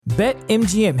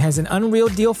BetMGM has an unreal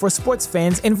deal for sports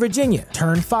fans in Virginia.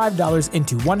 Turn $5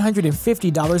 into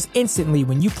 $150 instantly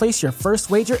when you place your first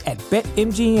wager at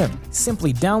BetMGM.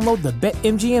 Simply download the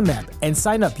BetMGM app and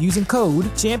sign up using code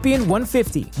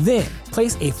Champion150. Then,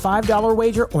 place a $5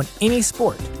 wager on any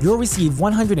sport. You'll receive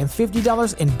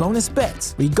 $150 in bonus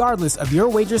bets, regardless of your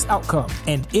wager's outcome.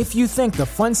 And if you think the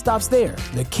fun stops there,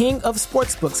 the King of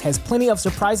Sportsbooks has plenty of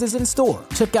surprises in store.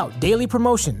 Check out daily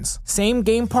promotions,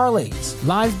 same-game parlays,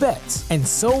 live bets, and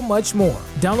so much more.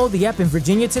 Download the app in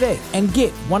Virginia today and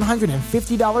get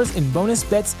 $150 in bonus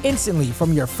bets instantly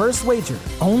from your first wager.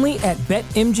 Only at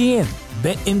BetMGM.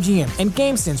 BetMGM and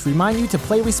GameSense remind you to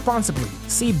play responsibly.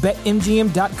 See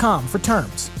BetMGM.com for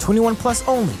terms. 21 plus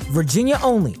only. Virginia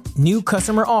only. New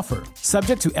customer offer.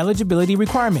 Subject to eligibility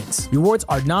requirements. Rewards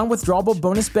are non-withdrawable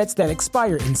bonus bets that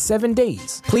expire in 7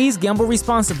 days. Please gamble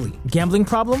responsibly. Gambling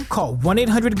problem? Call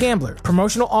 1-800-GAMBLER.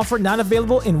 Promotional offer not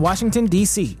available in Washington,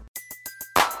 D.C.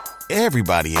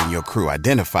 Everybody in your crew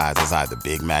identifies as either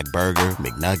Big Mac Burger,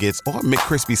 McNuggets, or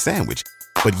McCrispy Sandwich.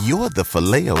 But you're the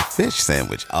Filet-O-Fish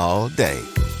Sandwich all day.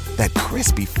 That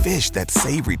crispy fish, that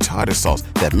savory tartar sauce,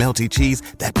 that melty cheese,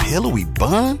 that pillowy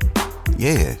bun.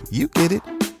 Yeah, you get it.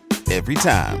 Every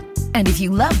time. And if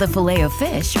you love the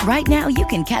Filet-O-Fish, right now you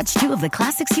can catch two of the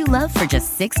classics you love for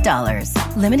just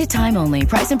 $6. Limited time only.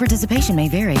 Price and participation may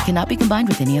vary. Cannot be combined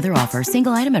with any other offer.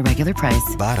 Single item at regular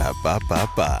price.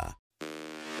 Ba-da-ba-ba-ba.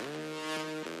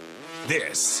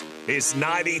 This is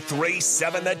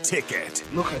 93.7 The Ticket.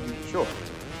 Look at me short.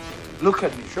 Look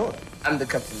at me short. I'm the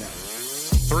captain now.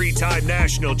 Three-time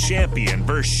national champion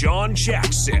Vershawn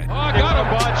Jackson. Oh, got a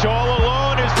bunch all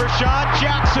alone is Vershawn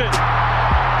Jackson.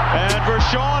 And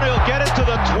Vershawn will get it to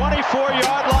the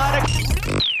 24-yard line.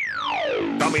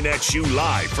 Coming at you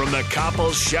live from the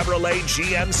Coppels Chevrolet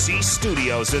GMC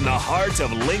studios in the heart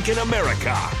of Lincoln,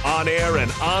 America. On air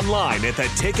and online at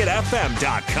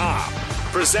theticketfm.com.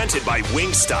 Presented by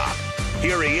Wingstop.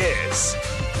 Here he is,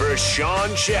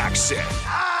 Vershawn Jackson.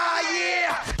 Ah,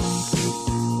 yeah!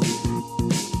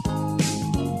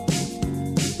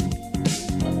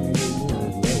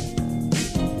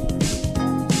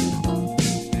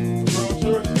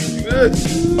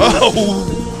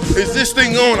 Oh, is this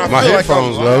thing on? I My feel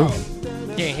headphones like low.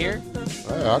 Can't hear?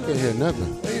 I can't hear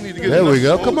nothing. You need to get There we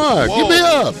go. Whoa, Come on. whoa, Give me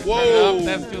up. Whoa. No,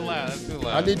 that's too loud. That's too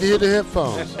loud. I need to hear the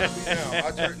headphones.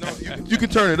 You can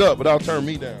turn it up, but I'll turn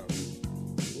me down.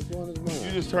 Which one is mine?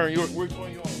 You just turn your. Which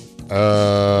one you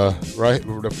on? Right,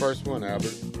 the first one,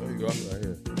 Albert. There you go. Right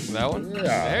here. That one?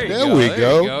 Yeah. There we There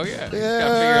go. you go. Yeah. Yeah.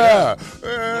 Gotta figure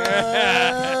it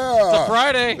out. It's a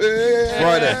Friday.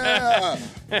 Friday.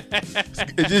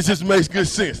 It just makes good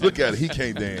sense. Look at it. He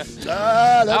can't dance.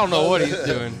 I don't know what he's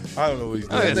doing. I don't know what he's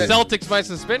The doing. Celtics might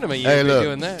suspend him a year Hey, for look.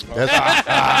 doing that.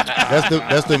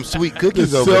 That's them sweet The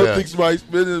cookies over there. Celtics might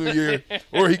spend him a year,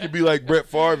 or he could be like Brett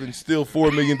Favre and steal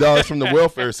 $4 million from the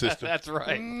welfare system. That's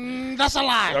right. That's a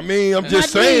lie. I mean, I'm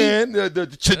just saying,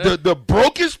 the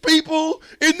brokest people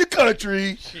in the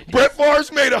country, Brett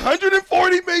Favre's made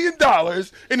 $140 million,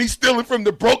 and he's stealing from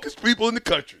the brokest people in the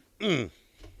country.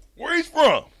 Where he's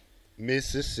from?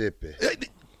 Mississippi.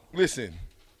 Listen,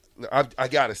 I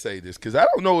got to say this, because I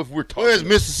don't know if we're talking. Where's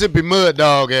Mississippi Mud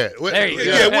Dog at? There you go.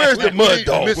 Yeah, where's the mud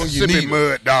dog? when you Mississippi need him?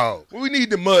 Mud Dog. We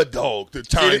need the mud dog to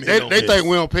chime in on They this. think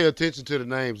we don't pay attention to the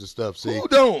names and stuff, see? Who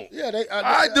don't? Yeah,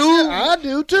 I do. I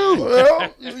do, too.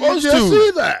 Well, you're You supposed just to.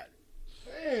 see that.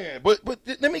 Man, but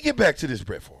let me get back to this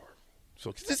Brett Favre.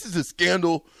 So this is a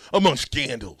scandal among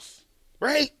scandals,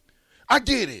 right? I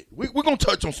get it. We're going to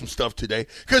touch on some stuff today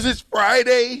because it's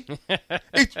Friday.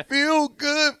 It's Feel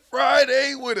Good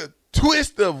Friday with a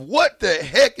twist of what the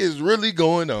heck is really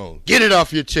going on. Get it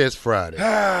off your chest Friday.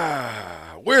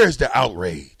 Where is the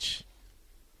outrage?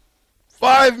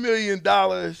 $5 million.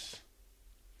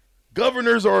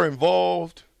 Governors are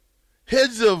involved.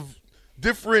 Heads of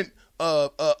different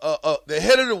the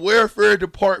head of the welfare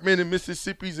department in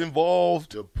Mississippi's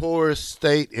involved. The poorest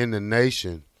state in the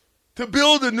nation. To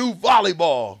build a new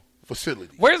volleyball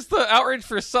facility. Where's the outrage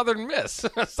for Southern Miss?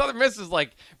 Southern Miss is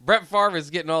like Brett Favre is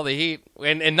getting all the heat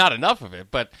and not enough of it.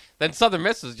 But then Southern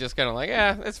Miss is just kind of like,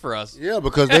 it's for us. Yeah,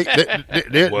 because they're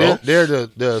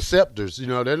the acceptors. You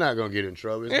know, they're not going to get in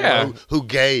trouble. It's who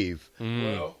gave.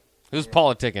 Well, Who's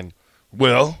politicking?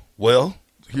 Well,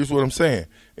 here's what I'm saying.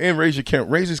 And raise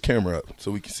his camera up so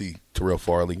we can see Terrell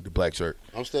Farley, the black shirt.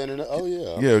 I'm standing up. Oh,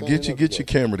 yeah. Yeah, get your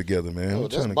camera together, man. Oh, I'm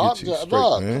trying to Bach, get you straight,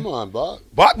 Bach, man. Come on, Bach.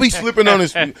 Bach be slipping on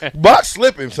his – Bach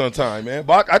slipping sometime, man.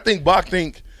 I think Bach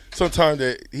think sometimes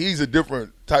that he's a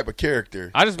different type of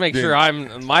character. I just make sure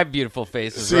my beautiful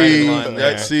face is right in line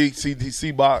there.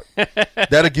 See, Bach,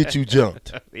 that'll get you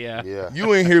jumped. Yeah.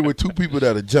 You ain't here with two people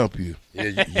that'll jump you.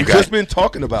 Yeah, you just been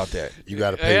talking about that. You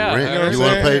got to pay rent. You know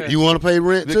you want to pay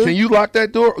rent too? Can you lock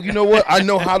that door? You know what? I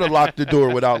know how to lock the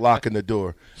door without locking the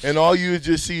door. And all you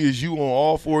just see is you on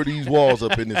all four of these walls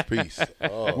up in this piece.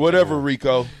 Whatever, man.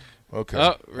 Rico. Okay.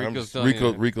 Oh,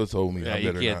 Rico told me. Yeah,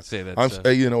 you can't not. say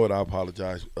that. You know what? I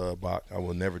apologize, Bach. I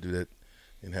will never do that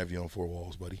and have you on four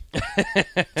walls, buddy.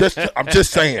 I'm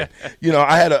just saying. You know,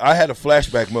 I had a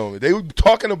flashback moment. They were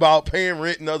talking about paying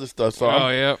rent and other stuff.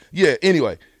 So yeah.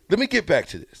 Anyway, let me get back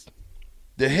to this.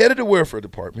 The head of the welfare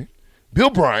department, Bill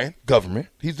Bryan, government.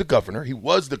 He's the governor. He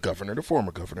was the governor, the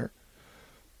former governor.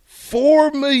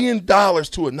 $4 million to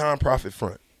a nonprofit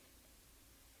fund.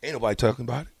 Ain't nobody talking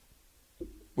about it.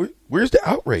 Where's the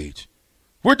outrage?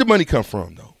 Where'd the money come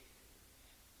from, though?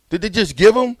 Did they just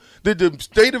give them? Did the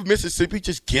state of Mississippi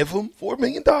just give them $4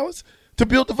 million to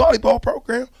build the volleyball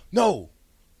program? No.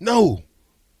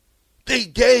 They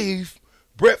gave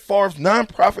Brett Favre's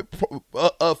nonprofit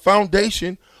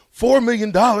foundation $4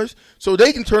 million so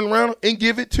they can turn around and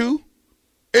give it to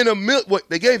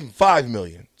they gave him $5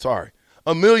 million. Sorry.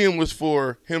 $1 million was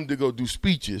for him to go do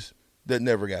speeches that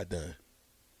never got done.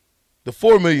 The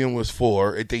 $4 million was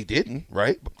for they didn't,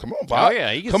 right? Come on, Bob. Oh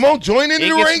yeah, come on, join in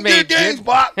the reindeer games,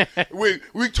 Bob. We're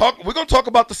gonna talk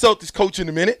about the Celtics coach in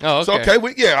a minute. Oh, okay. So, okay,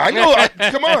 I know.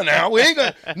 Come on now, we ain't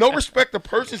got no respect of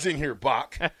persons in here,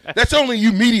 Bach. That's only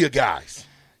you media guys.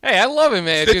 Hey, I love him,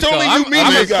 man. It's only you media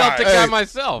I'm a guys. Celtic guy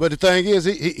myself. But the thing is,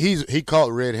 he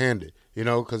caught red-handed, you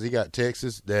know, because he got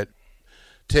text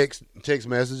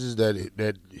messages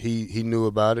that he knew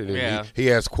about it, and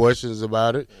he asked questions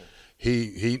about it.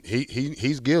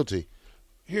 He's guilty.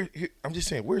 Here, I'm just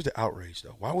saying, where's the outrage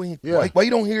though? Why you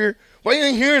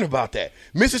ain't hearing about that?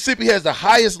 Mississippi has the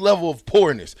highest level of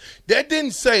poorness. That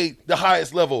didn't say the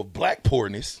highest level of black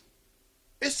poorness.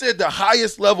 It said the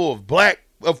highest level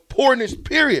of poorness,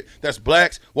 period. That's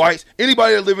blacks, whites,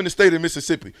 anybody that live in the state of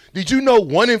Mississippi. Did you know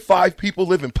 1 in 5 people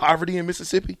live in poverty in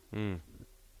Mississippi? I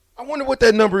wonder what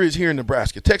that number is here in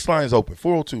Nebraska. Text line is open,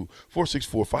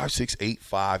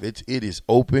 402-464-5685. It is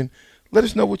open. Let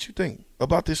us know what you think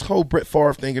about this whole Brett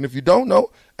Favre thing. And if you don't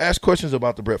know, ask questions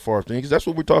about the Brett Favre thing because that's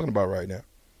what we're talking about right now.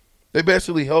 They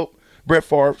basically helped Brett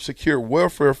Favre secure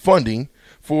welfare funding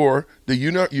for the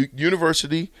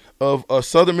University of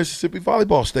Southern Mississippi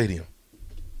Volleyball Stadium,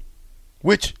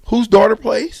 whose daughter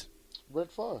plays?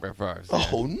 Brett Favre. Brett Favre.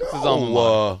 Oh,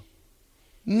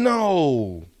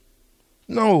 no.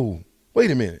 No. Wait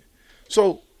a minute.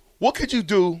 So what could you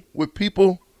do with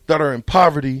people that are in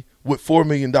poverty with $4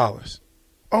 million?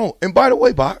 Oh, and by the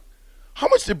way, Bach, how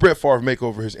much did Brett Favre make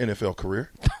over his NFL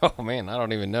career? Oh, man, I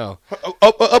don't even know.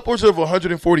 Upwards of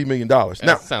 $140 million. Now,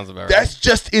 that sounds about right. That's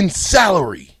just in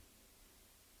salary.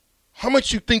 How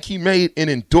much you think he made in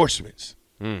endorsements?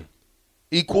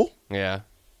 Equal? Yeah,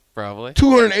 probably.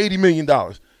 $280 million.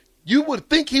 You would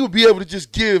think he would be able to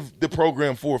just give the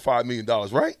program $4 or $5 million,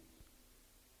 right?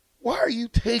 Why are you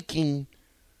taking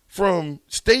from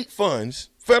state funds,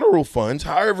 federal funds,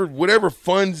 whatever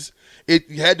funds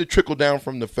it had to trickle down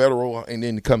from the federal and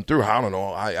then come through? I don't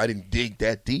know. I didn't dig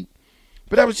that deep.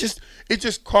 But it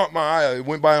just caught my eye. It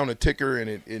went by on a ticker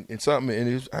and something,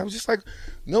 and I was just like,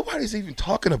 nobody's even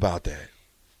talking about that.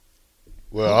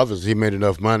 Well, obviously he made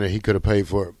enough money. He could have paid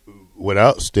for it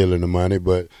without stealing the money,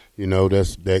 but, you know,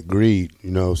 that's that greed,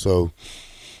 you know. So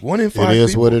 1 in 5 it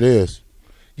is people. What it is.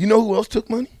 You know who else took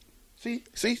money? See,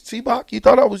 Bach, you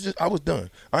thought I was done.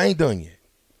 I ain't done yet.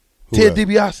 Ted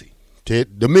DiBiase.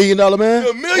 Ted, the $1 million man?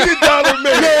 The $1 million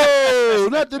man. No,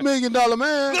 not the $1 million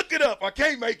man. Look it up. I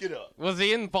can't make it up. Was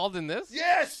he involved in this?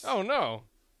 Yes. Oh, no.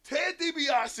 Ted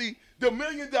DiBiase, the $1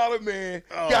 million man,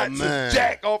 got some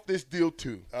jack off this deal,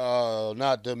 too. Oh,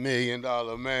 not the $1 million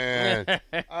man.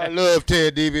 I love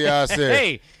Ted DiBiase.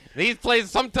 Hey, these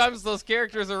plays, sometimes those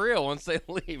characters are real once they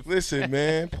leave. Listen,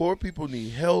 man, poor people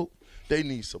need help. They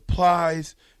need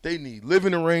supplies. They need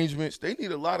living arrangements. They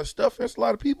need a lot of stuff. There's a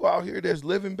lot of people out here that's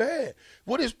living bad.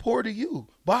 What is poor to you,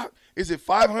 Bach? Is it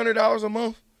 $500 a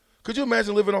month? Could you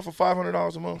imagine living off of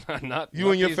 $500 a month? Not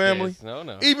and your family? Days.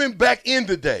 No. Even back in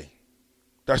the day.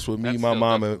 That's what me, my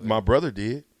mom, and my brother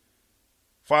did.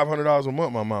 $500 a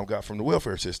month my mom got from the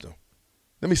welfare system.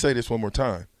 Let me say this one more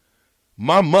time.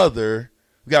 My mother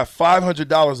got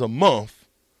 $500 a month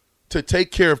to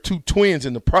take care of 2 twins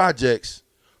in the projects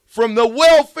from the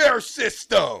welfare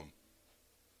system.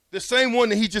 The same one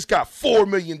that he just got $4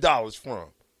 million from.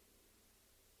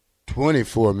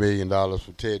 $24 million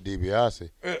from Ted DiBiase.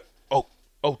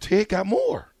 Ted got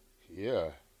more.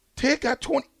 Yeah. Ted got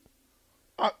 20.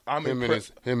 I'm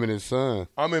impressed. Him and his son.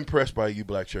 I'm impressed by you,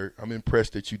 Black Shirt. I'm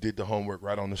impressed that you did the homework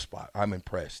right on the spot. I'm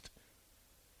impressed.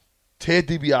 Ted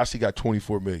DiBiase got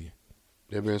 $24 million.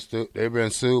 They've been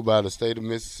sued by the state of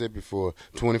Mississippi for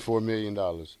 $24 million.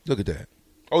 Look at that.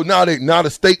 Oh, now the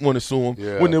state want to sue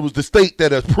him when it was the state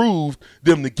that approved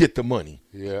them to get the money.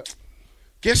 Yeah.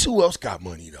 Guess who else got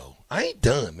money though? I ain't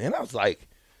done, man. I was like,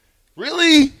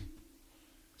 really?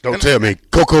 Don't tell me.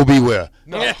 Coco Beware.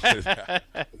 No.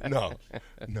 No.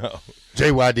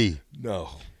 JYD. No.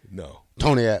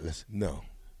 Tony Atlas. No.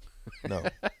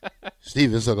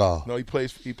 Steven Seagal. No, he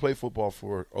played football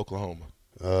for Oklahoma.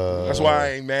 That's why I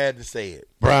ain't mad to say it.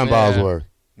 Brian Bosworth.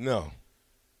 No.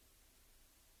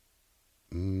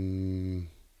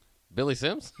 Billy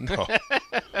Sims? No.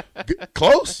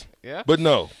 Close? Yeah. But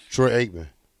no. Troy Aikman.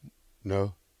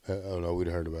 No. Oh, no, we'd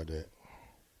heard about that.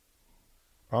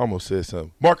 I almost said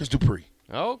something. Marcus Dupree.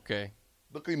 Okay.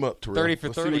 Look him up, Terrell. 30 for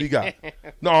Let's 30. see what he got.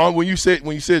 No, when you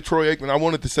said Troy Aikman, I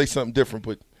wanted to say something different,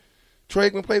 but Troy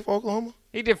Aikman played for Oklahoma?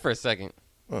 He did for a second.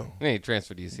 Oh. Then he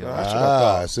transferred to UCLA. That's what I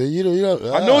thought. See, you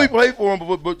know. I know he played for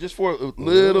him, but just for a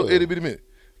little itty bitty minute.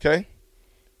 Okay?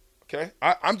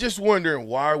 I'm just wondering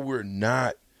why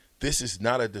this is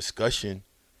not a discussion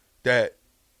that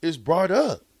is brought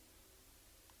up.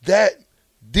 That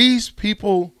these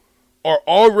people are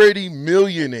already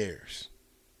millionaires.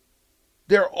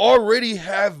 They already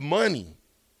have money,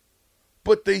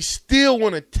 but they still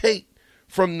want to take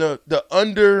from the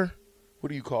under, what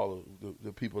do you call it?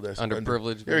 The people that's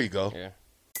underprivileged. There you go. Yeah.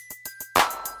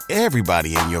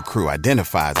 Everybody in your crew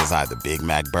identifies as either Big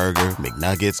Mac Burger,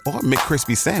 McNuggets, or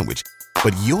McCrispy Sandwich.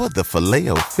 But you're the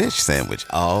Filet-O-Fish Sandwich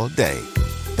all day.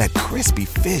 That crispy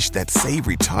fish, that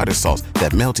savory tartar sauce,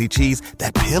 that melty cheese,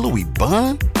 that pillowy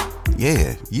bun.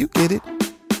 Yeah, you get it.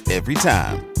 Every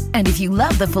time. And if you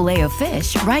love the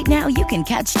Filet-O-Fish, right now you can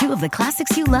catch two of the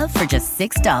classics you love for just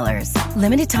 $6.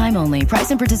 Limited time only.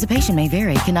 Price and participation may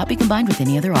vary. Cannot be combined with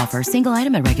any other offer. Single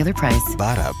item at regular price.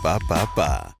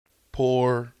 Ba-da-ba-ba-ba.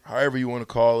 Poor, however you want to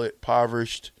call it,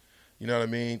 impoverished. You know what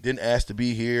I mean? Didn't ask to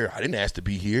be here. I didn't ask to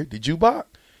be here. Did you, Bach?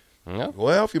 No.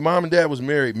 Well, if your mom and dad was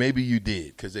married, maybe you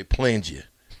did because they planned you.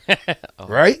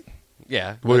 Right?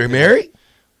 Yeah. Were they married?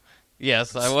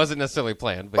 Yes, I wasn't necessarily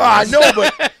planned. But I yes. know,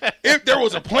 but if there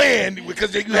was a plan,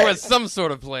 because there was some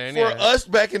sort of plan. For us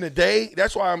back in the day,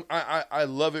 that's why I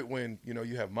love it when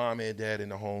you have mom and dad in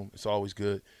the home. It's always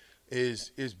good.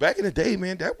 Is back in the day,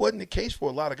 man, that wasn't the case for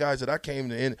a lot of guys that I came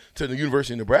to the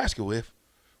University of Nebraska with.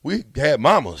 We had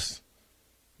mamas.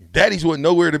 Daddies wasn't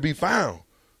nowhere to be found.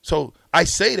 So I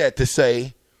say that to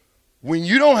say, when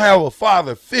you don't have a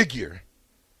father figure,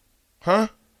 when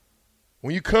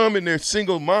you come and there's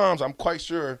single moms, I'm quite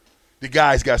sure the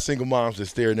guys got single moms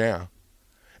that's there now.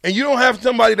 And you don't have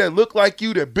somebody that look like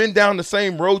you, that been down the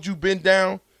same road you've been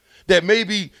down, that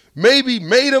maybe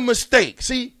made a mistake.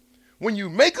 See, when you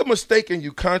make a mistake and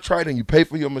you contrite and you pay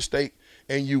for your mistake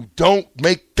and you don't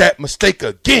make that mistake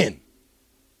again,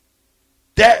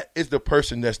 that is the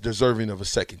person that's deserving of a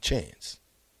second chance.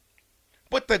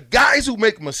 But the guys who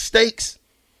make mistakes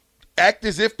act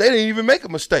as if they didn't even make a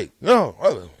mistake. No,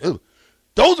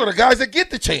 those are the guys that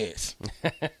get the chance.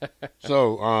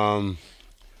 So,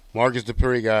 Marcus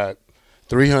Dupree got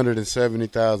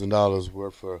 $370,000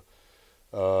 worth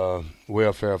of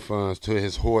welfare funds to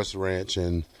his horse ranch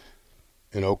in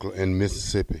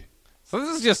Mississippi. So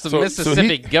this is just the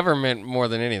Mississippi government more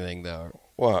than anything, though.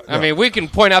 Well, I mean, we can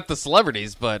point out the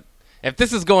celebrities, but if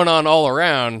this is going on all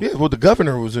around, yeah. Well, the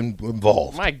governor was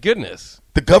involved. My goodness,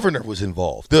 the governor was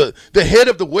involved. The head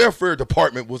of the welfare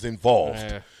department was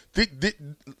involved.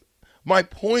 My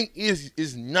point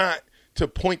is not to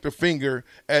point the finger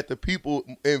at the people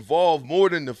involved, more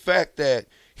than the fact that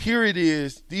here it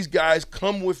is. These guys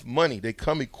come with money. They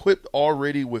come equipped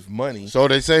already with money. So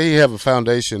they say he have a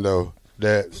foundation though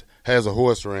that has a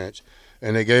horse ranch,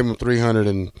 and they gave him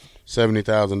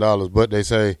 $370,000, but they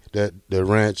say that the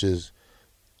ranch is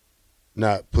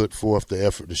not put forth the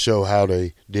effort to show how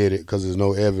they did it because there's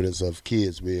no evidence of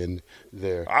kids being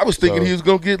there. I was thinking he was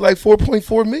going to get like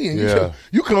 $4.4 million. Yeah.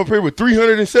 You come up here with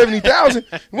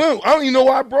 $370,000. Well, I don't even know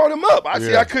why I brought him up. I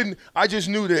just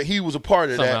knew that he was a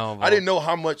part of Somehow that. I didn't know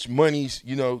how much monies,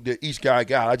 that each guy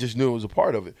got. I just knew it was a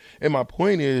part of it. And my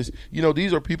point is,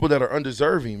 these are people that are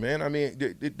undeserving, man. I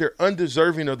mean, they're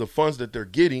undeserving of the funds that they're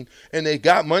getting, and they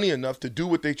got money enough to do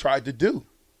what they tried to do.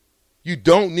 You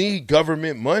don't need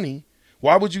government money.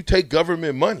 Why would you take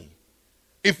government money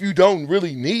if you don't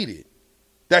really need it?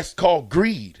 That's called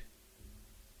greed.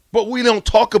 But we don't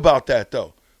talk about that,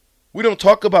 though. We don't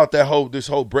talk about this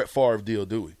whole Brett Favre deal,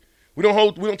 do we? We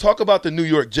don't talk about the New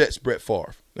York Jets, Brett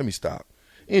Favre. Let me stop.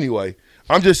 Anyway,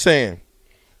 I'm just saying,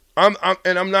 All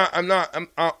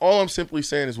I'm simply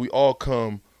saying is we all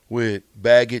come with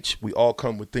baggage. We all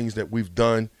come with things that we've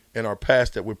done in our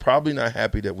past that we're probably not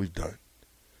happy that we've done.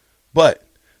 But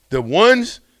the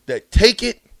ones that take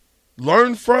it,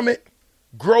 learn from it,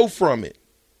 grow from it,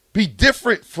 be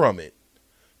different from it,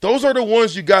 those are the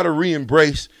ones you got to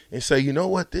re-embrace and say, you know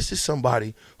what, this is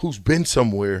somebody who's been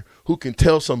somewhere who can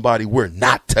tell somebody where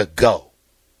not to go.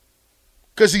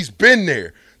 Because he's been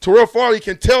there. Terrell Farley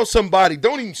can tell somebody,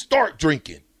 don't even start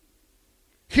drinking.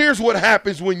 Here's what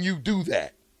happens when you do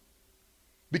that.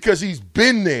 Because he's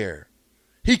been there.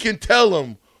 He can tell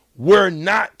them where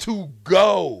not to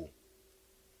go.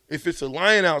 If it's a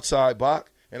lion outside,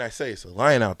 Bach, and I say it's a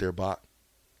lion out there, Bach,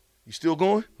 you still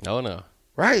going? No.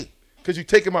 Right. Because you're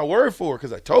taking my word for it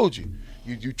because I told you.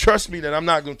 You trust me that I'm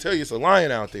not going to tell you it's a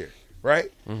lion out there,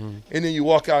 right? Mm-hmm. And then you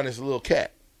walk out and it's a little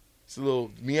cat. It's a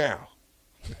little meow.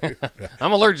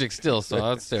 I'm allergic still, so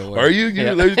I'd stay away. Are you? You're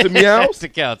allergic to meows? To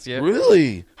cats, yeah.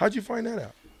 Really? How'd you find that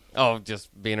out? Oh, just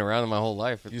being around them my whole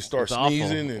life. You start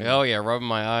sneezing? And... Oh, yeah, rubbing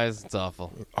my eyes. It's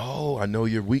awful. Oh, I know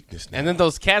your weakness now. And then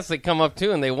those cats that come up,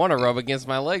 too, and they want to rub against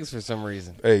my legs for some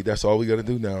reason. Hey, that's all we got to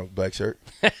do now, Black Shirt.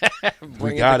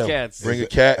 We got the cats. Bring a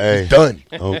cat. Hey, done.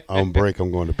 On break,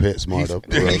 I'm going to PetSmart up.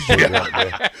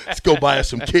 Let's go buy us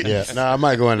some kittens. Yeah, no, I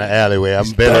might go in the alleyway.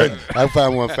 I'm better. I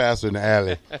find one faster in the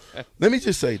alley. Let me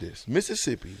just say this.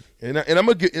 Mississippi, and I'm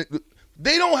going to get –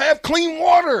 they don't have clean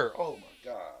water. Oh,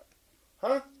 my God.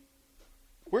 Huh?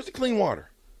 Where's the clean water?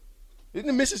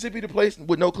 Isn't Mississippi the place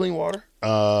with no clean water?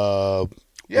 Yes.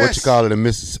 What you call it in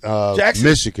Jackson?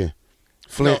 Michigan.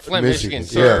 Flint, Michigan.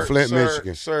 Yeah, Flint,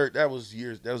 Michigan. Sir, that was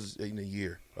years. That was in a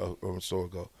year or so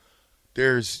ago.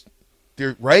 There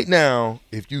right now,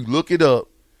 if you look it up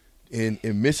in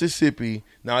Mississippi,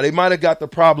 now they might have got the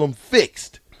problem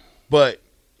fixed, but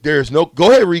there's no.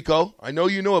 Go ahead, Rico. I know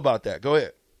you know about that. Go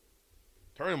ahead.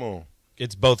 Turn them on.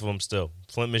 It's both of them still.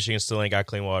 Flint, Michigan still ain't got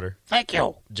clean water. Thank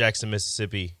you. Jackson,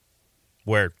 Mississippi,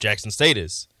 where Jackson State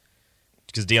is,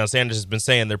 because Deion Sanders has been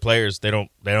saying their players they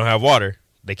don't have water.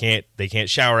 They can't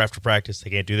shower after practice. They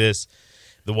can't do this.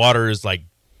 The water is like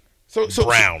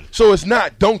brown. So it's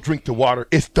not don't drink the water.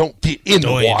 It's don't get in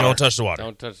the water. Don't touch the water.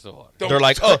 Don't touch the water. They're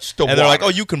like, they're like, oh,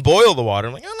 you can boil the water.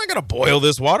 I'm like, I'm not gonna boil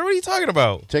this water. What are you talking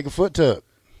about? Take a foot tub.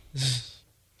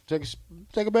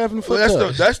 Take a bath in the foot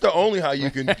tub. That's the only how you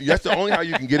can. That's the only how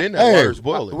you can get in that water is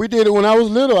boil it. We did it when I was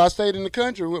little. I stayed in the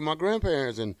country with my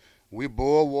grandparents, and we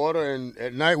boil water. And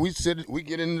at night we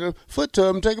get in the foot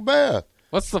tub and take a bath.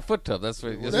 What's the foot tub? That's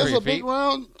a big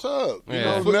round tub.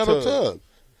 Metal tub.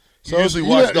 So you usually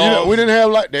watch dogs. We didn't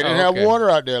have they didn't have water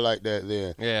out there like that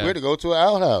then. Yeah. We had to go to an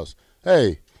outhouse.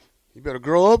 Hey, you better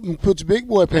grow up and put your big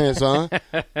boy pants on.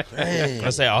 I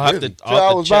say I'll have to check.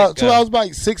 I was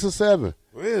about 6 or 7.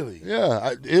 Really?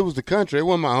 Yeah, it was the country. It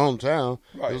wasn't my hometown.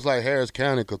 Right. It was like Harris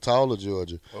County, Catawba,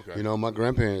 Georgia. Okay. You know, my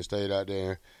grandparents stayed out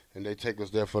there, and they take us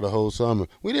there for the whole summer.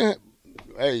 We didn't.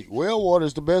 Well water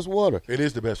is the best water. It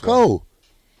is the best water. Cold.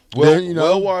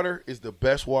 Well water is the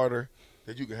best water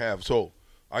that you can have. So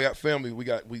I got family. We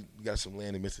got some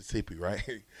land in Mississippi, right?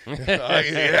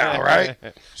 Yeah, right.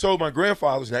 So my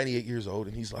grandfather's 98 years old,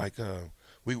 and he's like,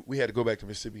 we had to go back to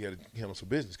Mississippi. He had to handle some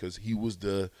business because he was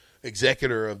the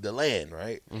executor of the land,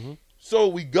 right? Mm-hmm. So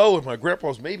we go, and my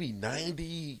grandpa's maybe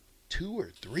 92 or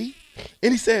 3,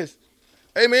 and he says,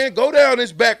 "Hey man, go down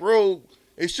this back road.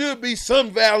 It should be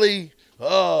Sun Valley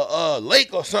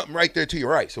Lake or something right there to your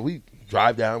right." So we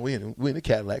drive down. We in a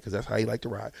Cadillac because that's how he like to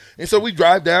ride. And so we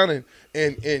drive down,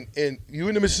 and you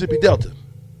in the Mississippi Delta,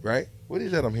 right? What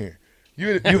is that I'm hearing?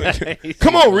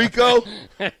 Come on, Rico.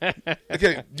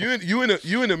 Okay, you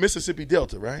in the Mississippi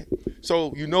Delta, right?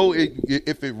 So you know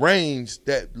if it rains,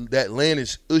 that land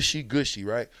is ushy gushy,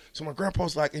 right? So my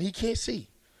grandpa's like, and he can't see,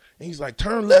 and he's like,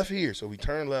 turn left here. So we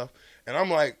turn left, and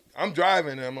I'm like, I'm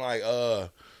driving, and I'm like,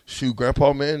 shoot,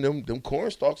 Grandpa, man, them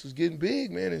corn stalks is getting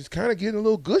big, man. It's kind of getting a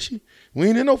little gushy. We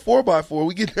ain't in no 4x4.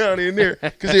 We get down in there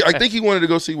because I think he wanted to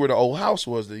go see where the old house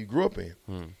was that he grew up in.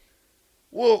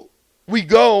 Well.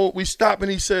 We stop,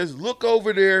 and he says, look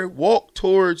over there, walk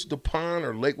towards the pond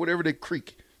or lake, whatever the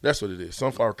creek. That's what it is,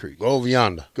 Sunflower Creek. Go over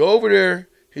yonder. Go over there.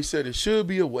 He said, it should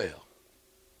be a well.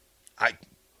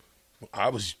 I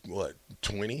was,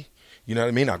 20? You know what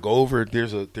I mean? I go over,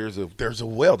 there's a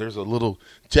well, there's a little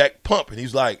jack pump. And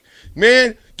he's like,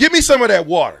 man, give me some of that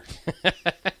water.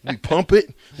 We pump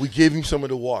it. We give him some of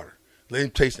the water. Let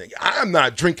him taste it. I'm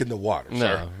not drinking the water,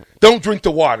 sir. Don't drink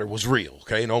the water was real,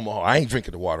 okay, in Omaha. I ain't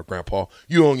drinking the water, Grandpa.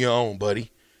 You on your own,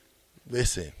 buddy.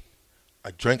 Listen, I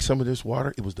drank some of this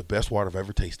water. It was the best water I've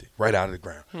ever tasted, right out of the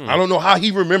ground. I don't know how he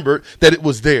remembered that it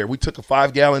was there. We took a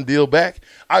 5-gallon deal back.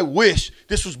 I wish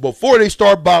this was before they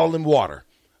start bottling water.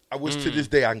 I wish to this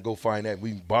day I can go find that.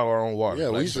 We bottle our own water. Yeah,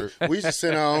 we used to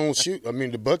send our own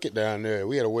the bucket down there.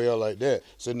 We had a well like that.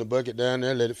 Send the bucket down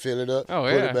there, let it fill it up,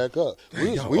 put it back up.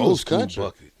 We was country.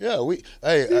 Bucket. Yeah, we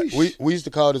used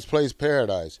to call this place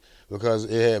Paradise because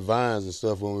it had vines and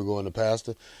stuff when we were going to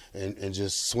pasture and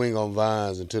just swing on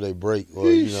vines until they break or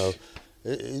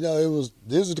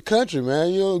this is the country, man.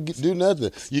 You don't do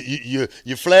nothing.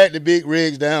 You flag the big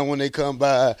rigs down when they come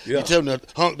by. Yeah. You tell them to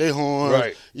honk their horns.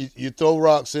 Right. You throw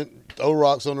rocks on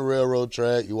the railroad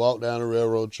track. You walk down the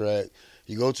railroad track.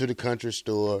 You go to the country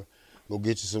store, go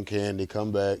get you some candy,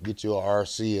 come back, get you a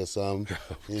RC or something.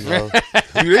 You know.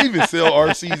 Do they even sell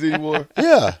RCs anymore?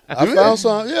 Yeah, I found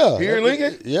some. Yeah, here in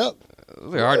Lincoln. Yep.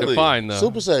 They're hard to find though.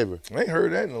 Super Saver. I ain't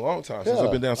heard that in a long time since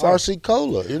I've been down south. RC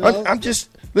Cola. You know.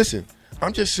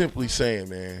 I'm just simply saying,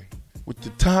 man, with the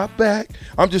top back,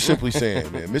 I'm just simply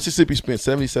saying, man, Mississippi spent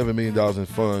 $77 million in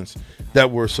funds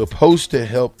that were supposed to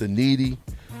help the needy.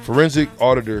 Forensic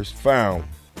auditors found.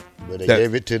 But they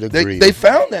gave it to the greedy. They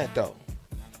found that, though.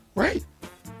 Right?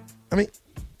 I mean,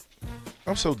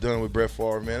 I'm so done with Brett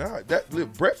Favre, man.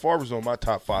 Brett Favre was on my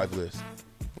top 5 list.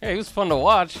 Yeah, he was fun to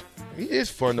watch. He is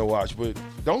fun to watch, but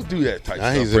don't do that type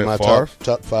now stuff. He's in my top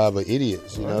 5 of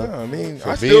idiots, you know. I mean,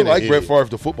 I still like Brett Favre,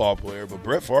 the football player, but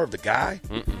Brett Favre, the guy,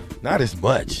 not as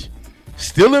much.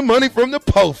 Stealing money from the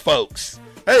po folks.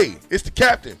 Hey, it's the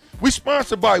captain. We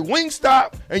sponsored by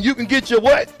Wingstop, and you can get your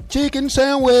what? Chicken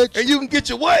sandwich. And you can get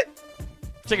your what?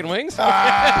 Chicken wings? You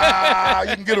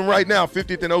can get them right now.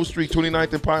 50th and O Street,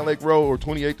 29th and Pine Lake Road, or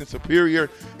 28th and Superior.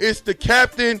 It's the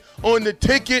captain on the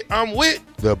ticket. I'm with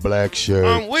the black shirt.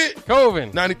 I'm with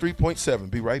Coven 93.7.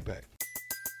 Be right back.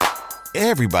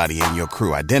 Everybody in your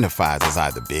crew identifies as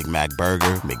either Big Mac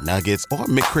Burger, McNuggets, or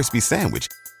McCrispy Sandwich.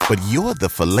 But you're the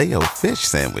Filet-O-Fish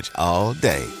Sandwich all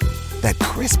day. That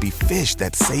crispy fish,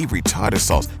 that savory tartar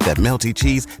sauce, that melty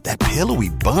cheese, that pillowy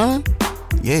bun.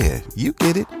 Yeah, you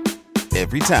get it.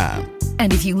 Every time.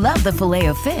 And if you love the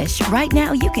Filet-O-Fish, right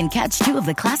now you can catch 2 of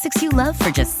the classics you love for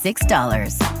just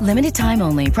 $6. Limited time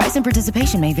only. Price and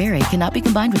participation may vary. Cannot be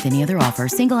combined with any other offer.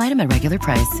 Single item at regular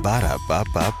price.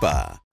 Ba-da-ba-ba-ba.